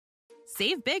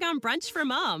Save big on brunch for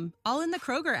mom, all in the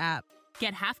Kroger app.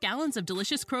 Get half gallons of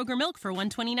delicious Kroger milk for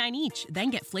 $1.29 each. Then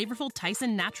get flavorful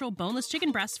Tyson natural boneless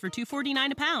chicken breasts for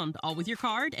 $2.49 a pound, all with your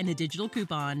card and a digital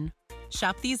coupon.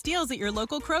 Shop these deals at your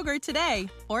local Kroger today,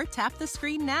 or tap the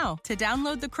screen now to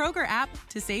download the Kroger app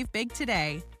to save big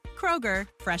today. Kroger,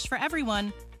 fresh for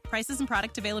everyone. Prices and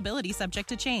product availability subject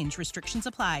to change. Restrictions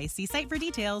apply. See site for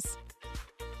details.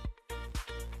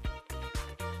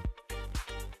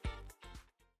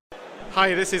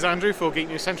 Hi, this is Andrew for Geek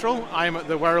News Central. I'm at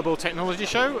the Wearable Technology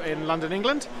Show in London,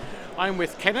 England. I'm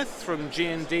with Kenneth from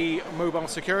G&D Mobile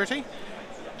Security.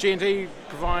 G&D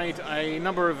provide a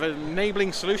number of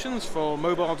enabling solutions for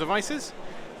mobile devices,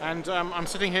 and I'm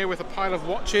sitting here with a pile of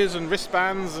watches and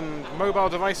wristbands and mobile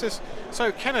devices.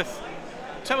 So Kenneth,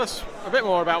 tell us a bit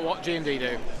more about what G&D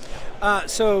do.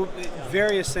 So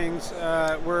various things.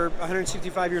 We're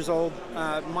 165 years old.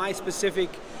 My specific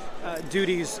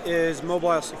duties is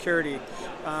mobile security,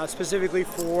 specifically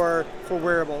for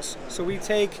wearables. So we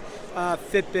take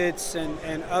Fitbits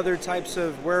and other types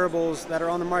of wearables that are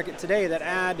on the market today that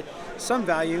add some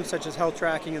value, such as health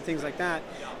tracking and things like that,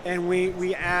 and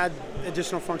we add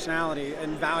additional functionality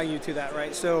and value to that,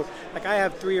 right? So like I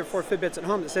have 3 or 4 Fitbits at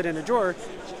home that sit in a drawer.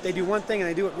 They do one thing and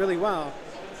they do it really well,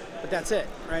 but that's it,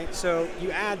 right? So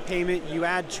you add payment, you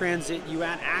add transit, you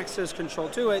add access control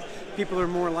to it, people are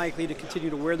more likely to continue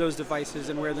to wear those devices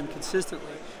and wear them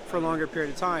consistently for a longer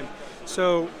period of time.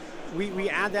 So we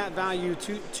add that value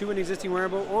to an existing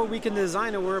wearable, or we can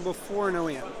design a wearable for an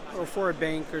OEM or for a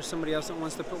bank or somebody else that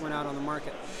wants to put one out on the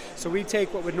market. So we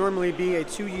take what would normally be a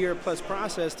 2-year plus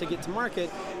process to get to market,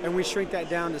 and we shrink that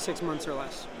down to 6 months or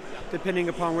less, depending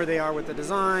upon where they are with the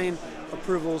design,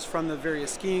 approvals from the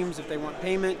various schemes if they want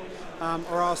payment,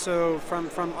 or also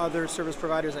from other service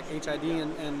providers like HID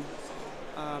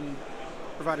and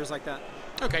providers like that.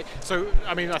 Okay, so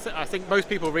I mean, I think most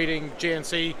people reading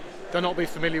GNC, they'll not be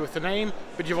familiar with the name,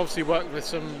 but you've obviously worked with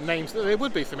some names that they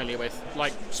would be familiar with,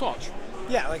 like Swatch.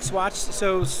 Yeah, like Swatch.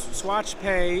 So Swatch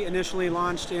Pay initially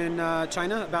launched in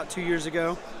China about 2 years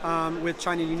ago with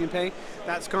China UnionPay.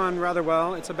 That's gone rather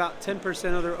well. It's about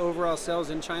 10% of their overall sales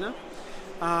in China.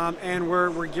 And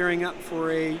we're gearing up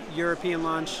for a European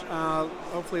launch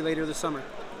hopefully later this summer.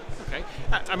 Okay.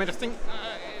 I mean, I think,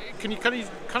 can you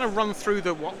kind of run through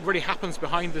what really happens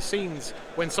behind the scenes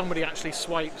when somebody actually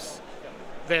swipes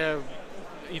their,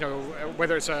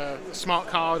 whether it's a smart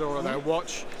card or their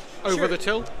watch over the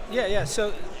till? Yeah.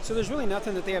 So there's really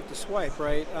nothing that they have to swipe,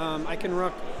 right? I can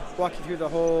walk you through the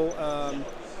whole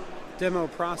demo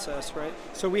process, right?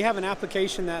 So we have an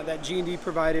application that G&D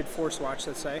provided for Swatch,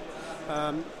 let's say.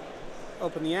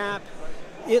 Open the app.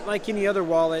 It, like any other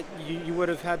wallet, you would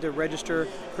have had to register,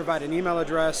 provide an email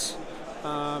address,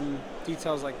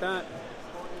 details like that.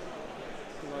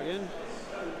 Log in.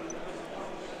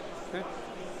 Okay.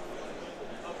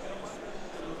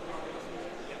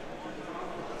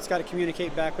 It's got to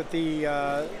communicate back with the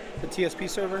TSP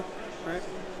server, right?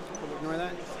 We'll ignore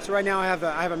that. So right now I have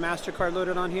a MasterCard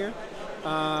loaded on here.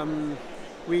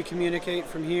 We communicate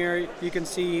from here. You can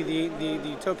see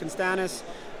the token status,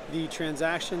 the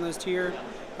transaction list here.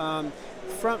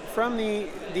 From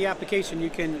the application, you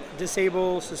can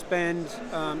disable, suspend,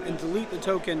 and delete the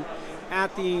token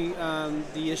at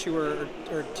the issuer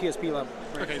or TSP level.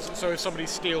 Right? Okay, so if somebody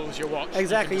steals your watch,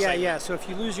 exactly, yeah. So if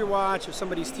you lose your watch, if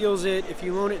somebody steals it, if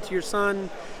you loan it to your son,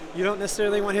 you don't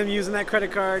necessarily want him using that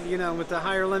credit card. With the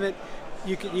higher limit,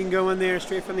 you can go in there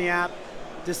straight from the app,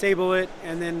 disable it,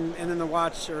 and then the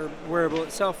watch or wearable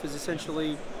itself is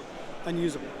essentially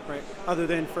unusable, right? Other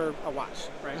than for a watch,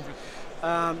 right?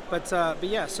 Mm-hmm. But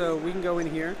yeah, so we can go in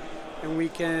here and we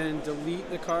can delete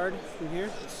the card from here.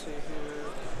 Let's see here.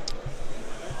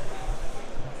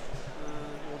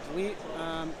 We'll delete.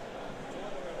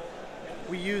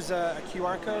 We use a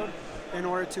QR code in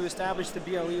order to establish the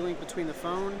BLE link between the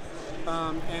phone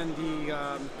and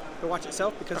the watch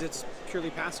itself, because it's purely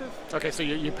passive. Okay, so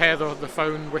you pair the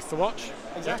phone with the watch?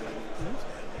 Exactly. Yeah. Mm-hmm.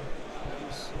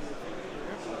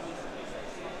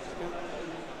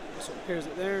 So it pairs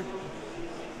it there.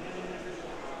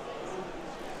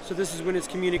 So this is when it's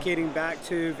communicating back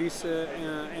to Visa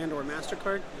and or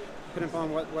MasterCard, depending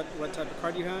upon what type of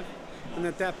card you have. And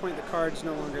at that point, the card's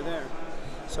no longer there.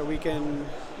 So we can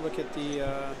look at the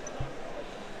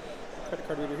credit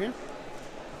card reader here.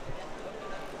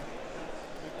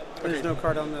 There's no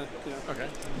card on the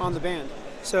on the band.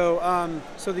 So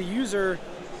the user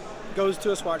goes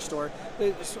to a Swatch store.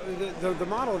 The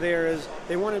model there is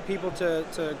they wanted people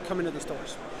to come into the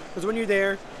stores. Because when you're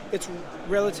there, it's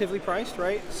relatively priced,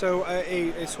 right? So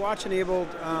a Swatch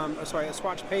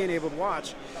Pay enabled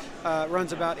watch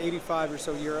runs about 85 or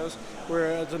so euros,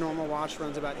 whereas a normal watch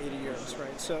runs about 80 euros,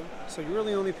 right? So you're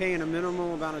really only paying a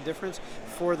minimal amount of difference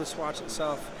for the Swatch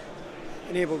itself,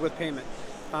 enabled with payment.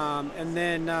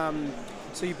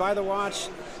 So you buy the watch.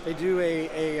 They do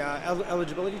a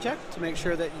eligibility check to make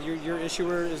sure that your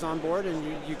issuer is on board and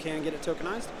you can get it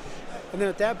tokenized. And then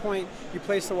at that point, you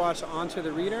place the watch onto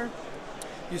the reader.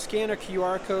 You scan a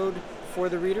QR code for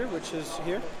the reader, which is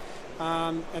here.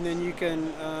 And then you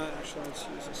can, actually let's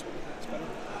use this one, that's better.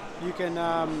 You can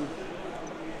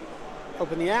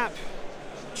open the app,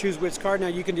 choose which card. Now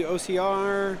you can do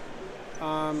OCR,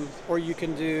 or you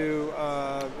can do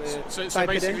so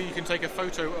basically you can take a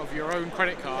photo of your own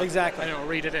credit card, exactly, and it'll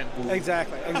read it in.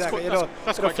 Exactly. That's it'll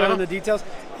quite fill clever. in the details.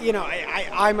 You know,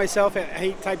 I myself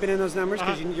hate typing in those numbers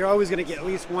because you're always going to get at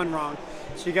least one wrong,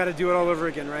 so you got to do it all over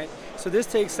again, right? So this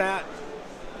takes that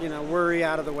worry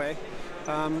out of the way.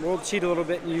 We'll cheat a little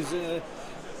bit and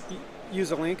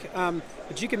use a link,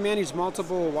 but you can manage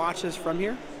multiple watches from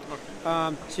here.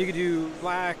 So you could do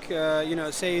black,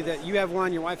 say that you have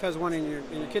one, your wife has one, and your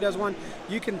kid has one.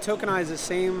 You can tokenize the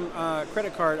same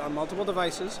credit card on multiple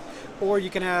devices, or you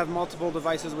can have multiple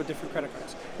devices with different credit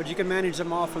cards. But you can manage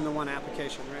them all from the one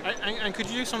application, right? And could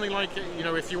you do something like,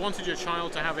 if you wanted your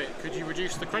child to have it, could you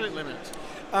reduce the credit limit?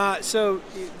 So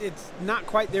it's not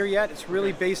quite there yet. It's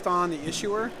really based on the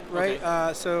issuer, right?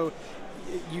 Okay. So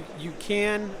you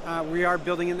can, we are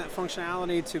building in that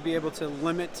functionality to be able to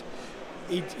limit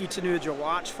each individual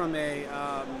watch from a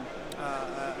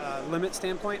limit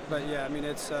standpoint, but yeah, I mean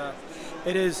it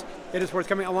is worth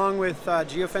coming along with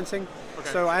geofencing. Okay.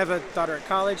 So I have a daughter at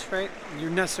college, right? You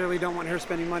necessarily don't want her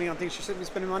spending money on things she shouldn't be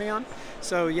spending money on.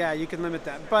 So yeah, you can limit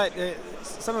that, but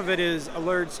some of it is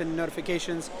alerts and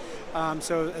notifications.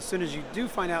 So as soon as you do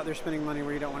find out they're spending money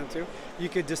where you don't want them to, you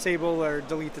could disable or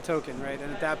delete the token, right?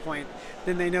 And at that point,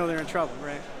 then they know they're in trouble,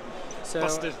 right? So,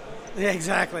 Busted. Yeah,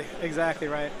 exactly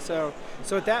right. So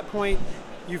at that point,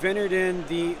 you've entered in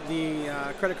the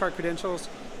credit card credentials,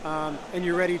 and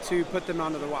you're ready to put them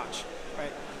onto the watch,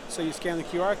 right? So you scan the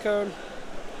QR code.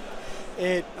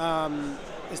 It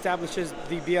establishes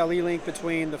the BLE link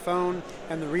between the phone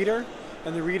and the reader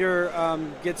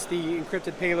gets the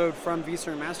encrypted payload from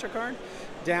Visa and MasterCard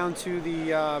down to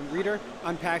the reader,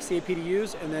 unpacks the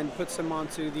APDUs, and then puts them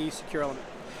onto the secure element.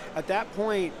 At that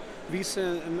point,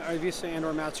 Visa and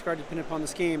or MasterCard, depending upon the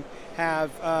scheme,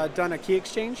 have done a key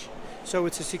exchange. So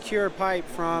it's a secure pipe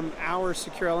from our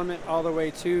secure element all the way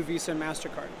to Visa and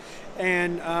MasterCard.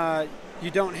 And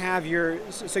you don't have your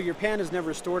PAN is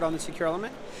never stored on the secure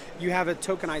element. You have a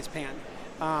tokenized PAN.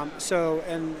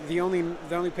 And the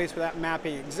only place where that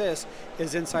mapping exists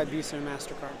is inside Visa and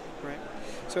MasterCard, right?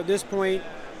 So at this point,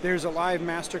 there's a live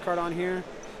MasterCard on here.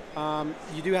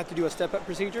 You do have to do a step-up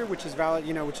procedure, which is valid,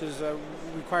 which is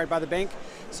required by the bank.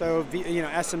 So,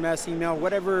 SMS, email,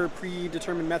 whatever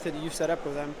predetermined method that you set up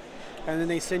with them, and then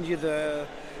they send you the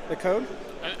code.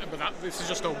 But this is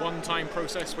just a one-time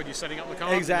process when you're setting up the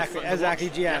card? Exactly,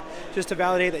 yeah. Just to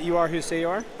validate that you are who you say you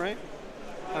are, right?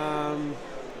 And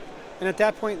at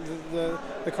that point,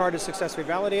 the card is successfully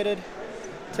validated.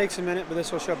 Takes a minute, but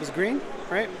this will show up as green,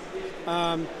 right?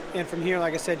 And from here,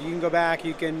 like I said, you can go back,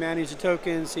 you can manage the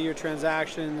tokens, see your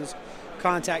transactions,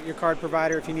 contact your card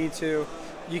provider if you need to.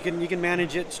 You can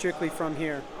manage it strictly from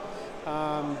here.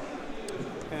 And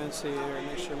see here,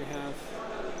 make sure we have.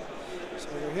 So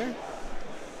we're here,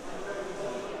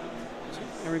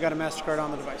 and we got a MasterCard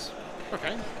on the device.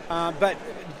 Okay. But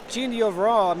G&D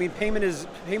overall, I mean, payment is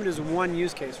one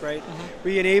use case, right? Mm-hmm.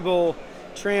 We enable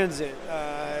transit.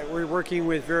 We're working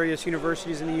with various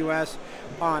universities in the U.S.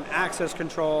 on access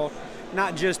control,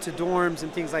 not just to dorms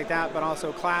and things like that, but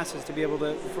also classes to be able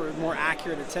to, for more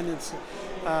accurate attendance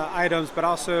items, but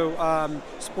also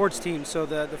sports teams, so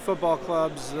the football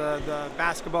clubs, the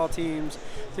basketball teams,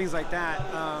 things like that.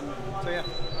 So yeah.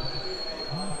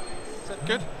 Is that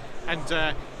good?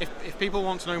 And if people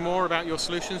want to know more about your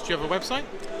solutions, do you have a website?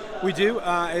 We do.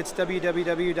 It's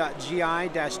www.gi-d.com,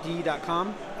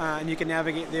 and you can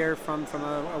navigate there from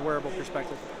a wearable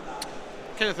perspective.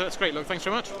 Kenneth, that's great. Look, thanks so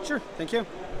much. Sure. Thank you.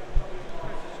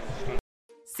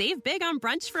 Save big on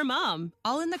brunch for mom,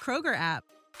 all in the Kroger app.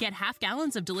 Get half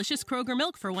gallons of delicious Kroger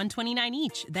milk for $1.29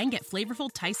 each. Then get flavorful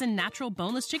Tyson natural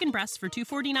boneless chicken breasts for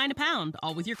 $2.49 a pound,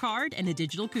 all with your card and a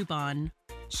digital coupon.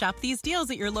 Shop these deals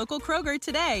at your local Kroger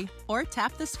today, or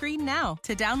tap the screen now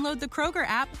to download the Kroger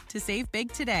app to save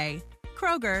big today.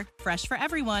 Kroger, fresh for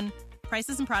everyone.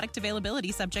 Prices and product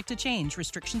availability subject to change.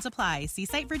 Restrictions apply. See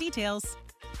site for details.